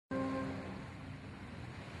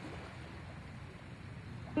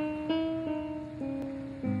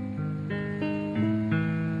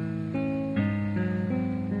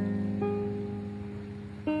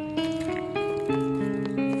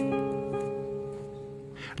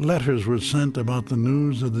Letters were sent about the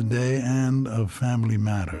news of the day and of family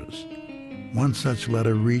matters. One such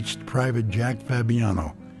letter reached Private Jack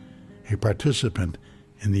Fabiano, a participant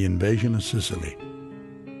in the invasion of Sicily.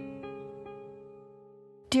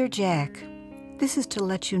 Dear Jack, this is to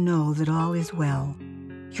let you know that all is well.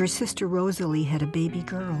 Your sister Rosalie had a baby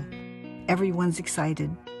girl. Everyone's excited,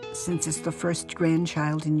 since it's the first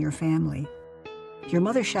grandchild in your family. Your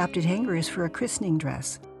mother shopped at Henger's for a christening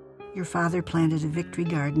dress. Your father planted a victory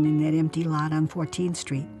garden in that empty lot on 14th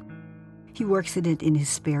Street. He works in it in his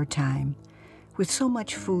spare time. With so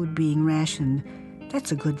much food being rationed,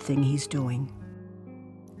 that's a good thing he's doing.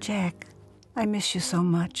 Jack, I miss you so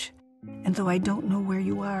much, and though I don't know where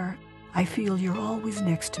you are, I feel you're always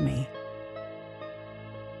next to me.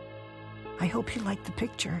 I hope you liked the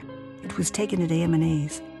picture. It was taken at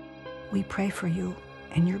AMA's. We pray for you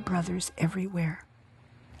and your brothers everywhere.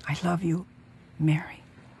 I love you, Mary.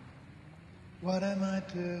 What am I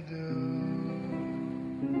to do?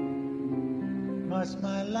 Must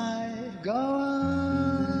my life go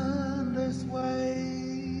on this way?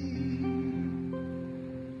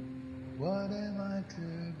 What am I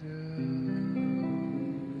to do?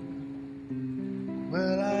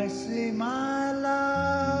 Will I see my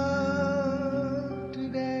love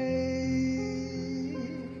today?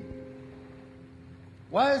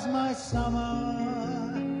 Where's my summer?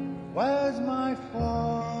 Where's my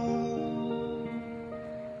fall?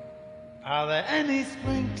 Are there any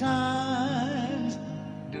springtimes?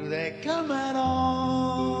 Do they come at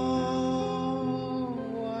all?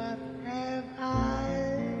 What have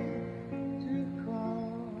I to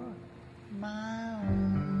call my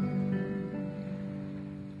own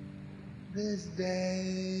this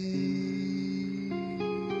day?